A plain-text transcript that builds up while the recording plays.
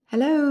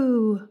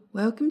Hello,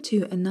 welcome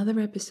to another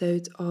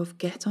episode of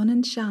Get On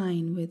and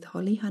Shine with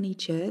Holly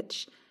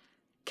Honeychurch,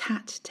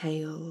 Cat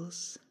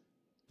Tales.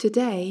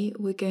 Today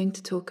we're going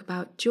to talk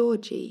about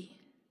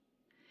Georgie.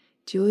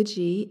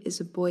 Georgie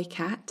is a boy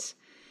cat.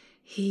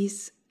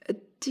 He's a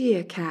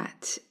dear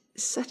cat,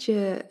 such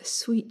a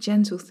sweet,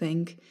 gentle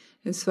thing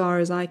as far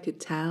as I could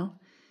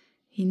tell.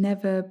 He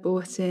never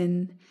brought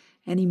in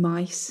any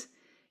mice.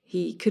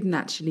 He couldn't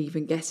actually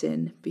even get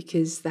in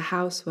because the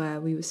house where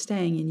we were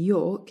staying in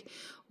York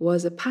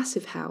was a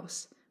passive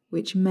house,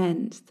 which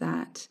meant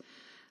that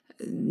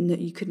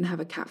you couldn't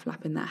have a cat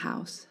flap in that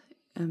house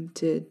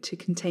to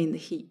contain the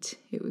heat.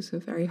 It was a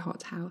very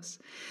hot house.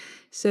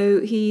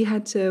 So he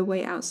had to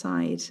wait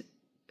outside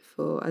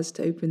for us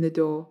to open the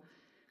door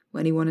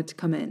when he wanted to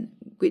come in,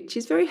 which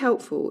is very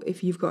helpful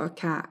if you've got a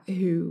cat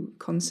who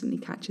constantly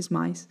catches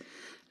mice.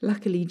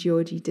 Luckily,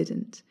 Georgie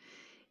didn't.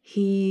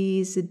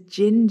 He's a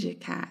ginger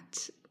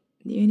cat,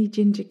 the only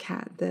ginger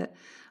cat that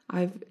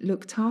I've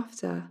looked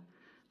after.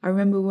 I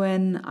remember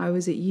when I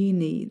was at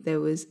uni, there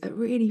was a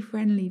really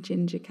friendly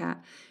ginger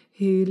cat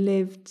who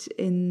lived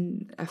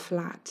in a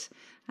flat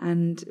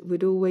and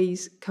would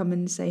always come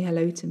and say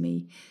hello to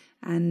me.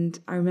 And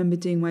I remember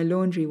doing my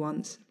laundry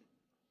once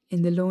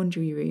in the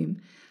laundry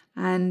room,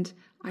 and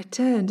I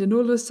turned and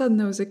all of a sudden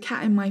there was a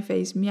cat in my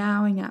face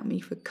meowing at me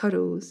for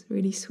cuddles,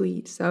 really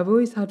sweet. So I've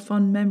always had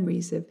fond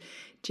memories of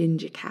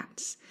ginger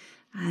cats,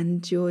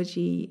 and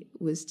Georgie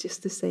was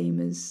just the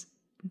same as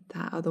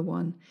that other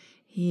one.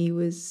 He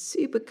was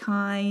super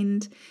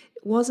kind,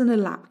 wasn't a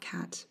lap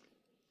cat.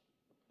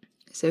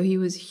 So he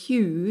was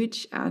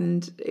huge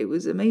and it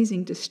was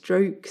amazing to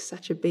stroke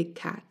such a big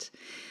cat,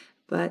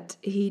 but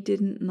he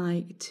didn't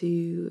like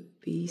to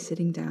be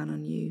sitting down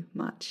on you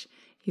much.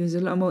 He was a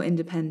lot more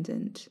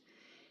independent.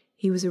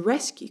 He was a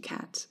rescue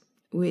cat,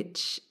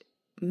 which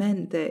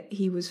meant that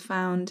he was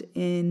found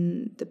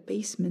in the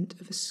basement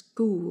of a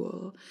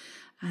school,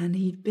 and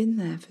he'd been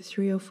there for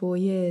 3 or 4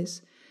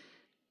 years.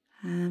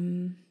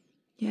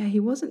 He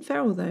wasn't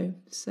feral though,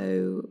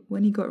 so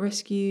when he got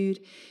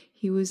rescued,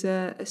 he was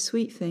a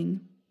sweet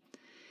thing.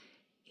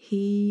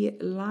 He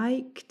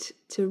liked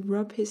to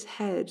rub his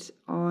head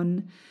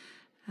on,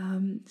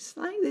 it's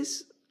like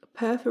this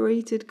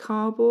perforated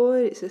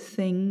cardboard. It's a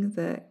thing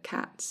that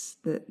cats,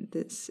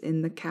 that's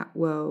in the cat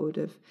world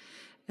of,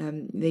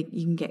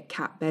 you can get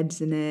cat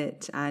beds in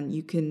it, and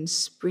you can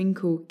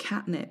sprinkle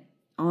catnip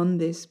on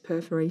this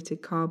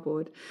perforated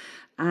cardboard,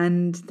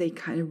 and they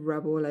kind of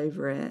rub all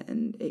over it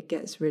and it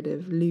gets rid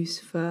of loose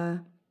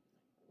fur.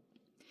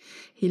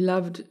 He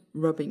loved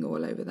rubbing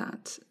all over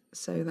that,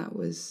 so that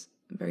was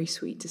very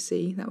sweet to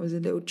see. That was a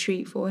little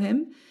treat for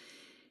him.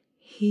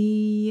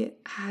 He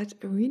had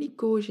a really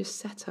gorgeous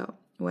setup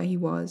where he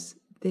was.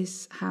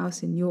 This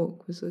house in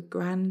York was a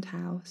grand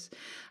house,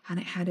 and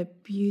it had a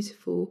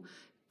beautiful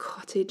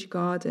cottage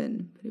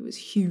garden, but it was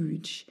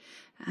huge,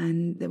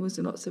 and there was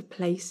lots of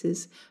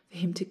places for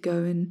him to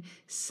go and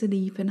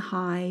sleep and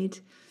hide.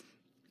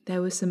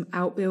 There were some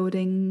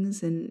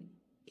outbuildings, and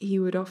he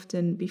would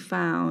often be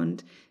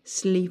found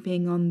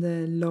sleeping on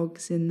the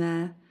logs in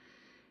there.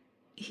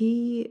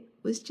 He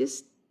was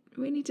just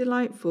really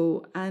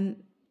delightful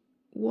and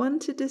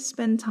wanted to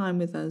spend time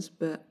with us,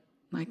 but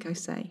like I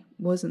say,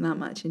 wasn't that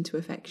much into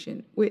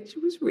affection, which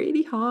was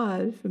really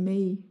hard for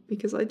me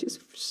because I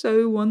just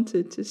so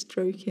wanted to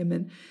stroke him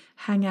and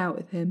hang out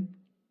with him.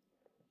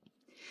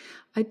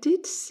 I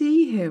did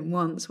see him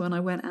once when I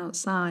went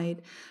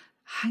outside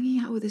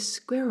hanging out with a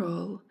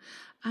squirrel,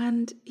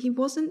 and he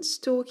wasn't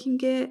stalking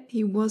it.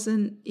 He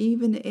wasn't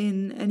even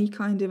in any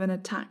kind of an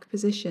attack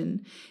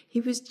position.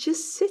 He was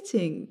just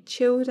sitting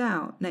chilled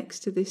out next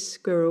to this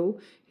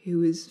squirrel who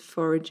was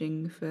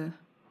foraging for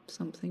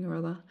something or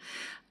other.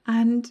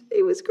 And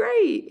it was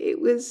great. It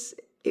was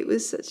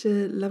such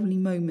a lovely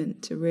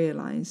moment to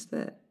realise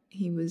that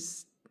he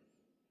was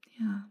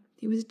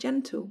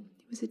gentle.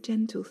 He was a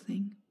gentle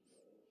thing.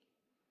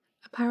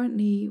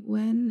 Apparently,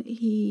 when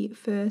he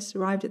first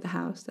arrived at the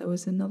house, there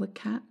was another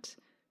cat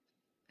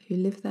who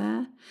lived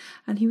there,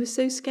 and he was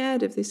so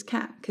scared of this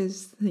cat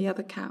because the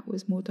other cat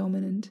was more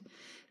dominant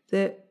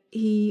that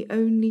he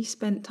only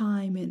spent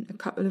time in a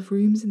couple of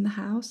rooms in the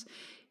house.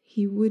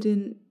 He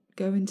wouldn't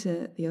go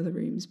into the other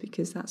rooms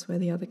because that's where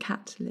the other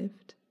cat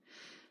lived.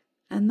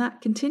 And that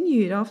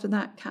continued after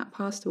that cat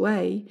passed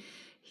away.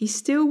 He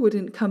still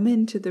wouldn't come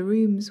into the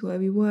rooms where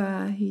we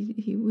were.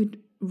 He would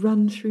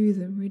run through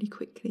them really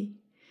quickly.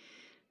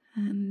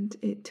 And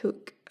it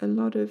took a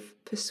lot of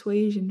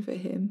persuasion for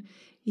him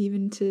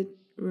even to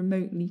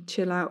remotely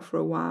chill out for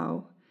a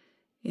while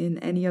in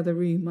any other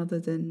room other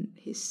than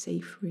his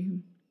safe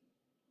room.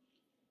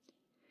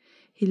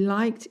 He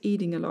liked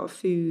eating a lot of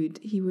food.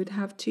 He would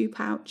have 2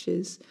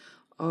 pouches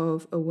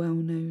of a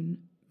well-known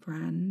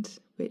brand,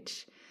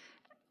 which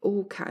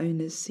all cat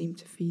owners seem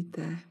to feed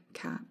their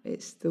cat.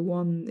 It's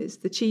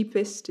the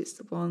cheapest, it's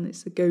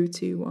the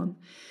go-to one.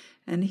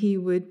 And he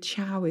would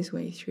chow his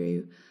way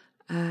through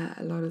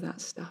a lot of that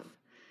stuff.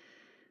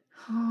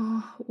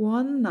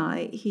 One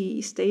night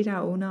he stayed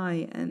out all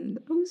night, and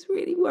I was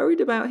really worried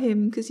about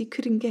him because he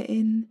couldn't get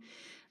in.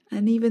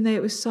 And even though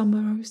it was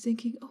summer, I was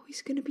thinking, oh,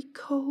 he's going to be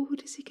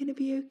cold. Is he going to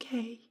be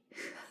okay?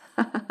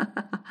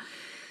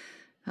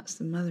 That's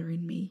the mother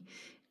in me.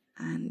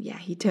 And yeah,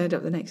 he turned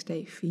up the next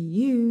day for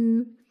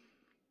you.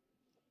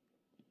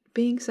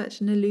 Being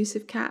such an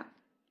elusive cat,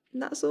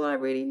 that's all I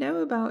really know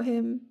about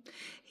him.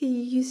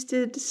 He used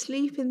to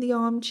sleep in the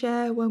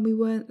armchair when we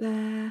weren't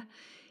there.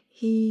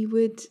 He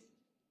would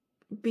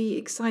be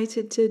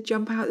excited to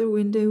jump out the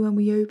window when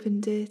we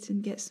opened it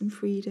and get some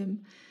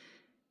freedom.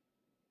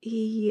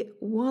 He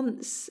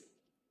once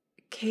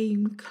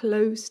came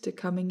close to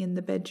coming in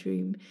the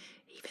bedroom,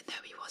 even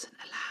though he wasn't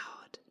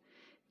allowed,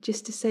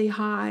 just to say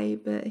hi,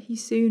 but he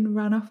soon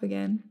ran off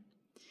again.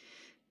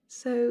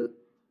 So,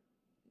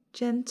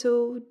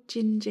 gentle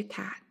ginger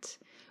cat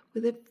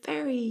with a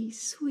very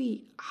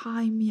sweet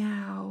high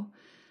meow.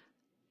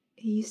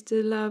 He used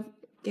to love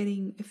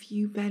getting a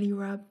few belly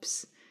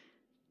rubs,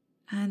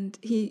 and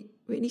he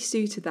really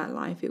suited that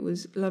life. It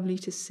was lovely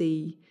to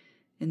see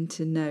and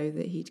to know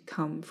that he'd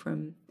come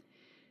from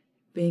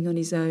being on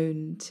his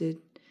own to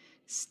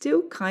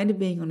still kind of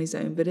being on his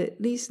own, but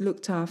at least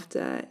looked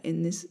after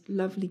in this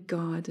lovely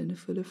garden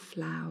full of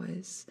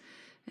flowers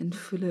and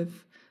full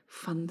of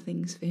fun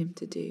things for him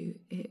to do.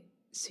 It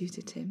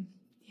suited him,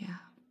 yeah.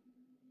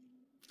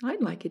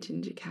 I'd like a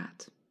ginger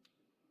cat.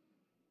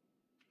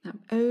 I've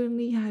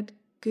only had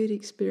good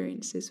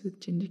experiences with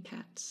ginger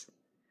cats,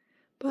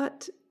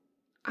 but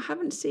I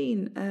haven't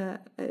seen a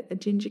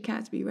ginger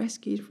cat be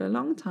rescued for a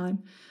long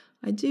time.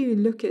 I do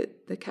look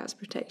at the Cats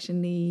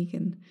Protection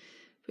League,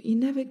 but you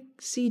never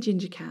see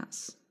ginger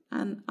cats.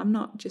 And I'm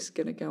not just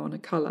going to go on a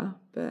colour,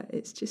 but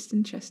it's just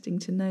interesting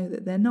to know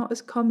that they're not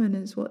as common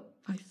as what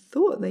I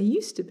thought they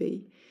used to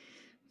be.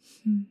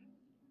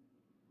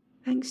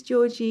 Thanks,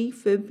 Georgie,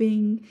 for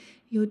being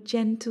your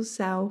gentle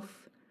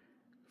self,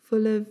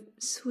 full of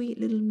sweet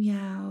little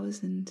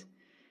meows and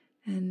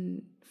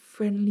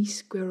friendly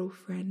squirrel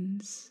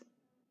friends.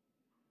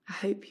 I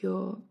hope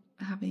you're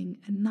having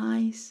a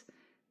nice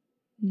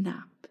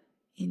nap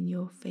in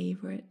your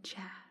favourite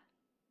chair.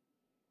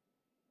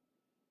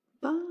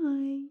 Bye.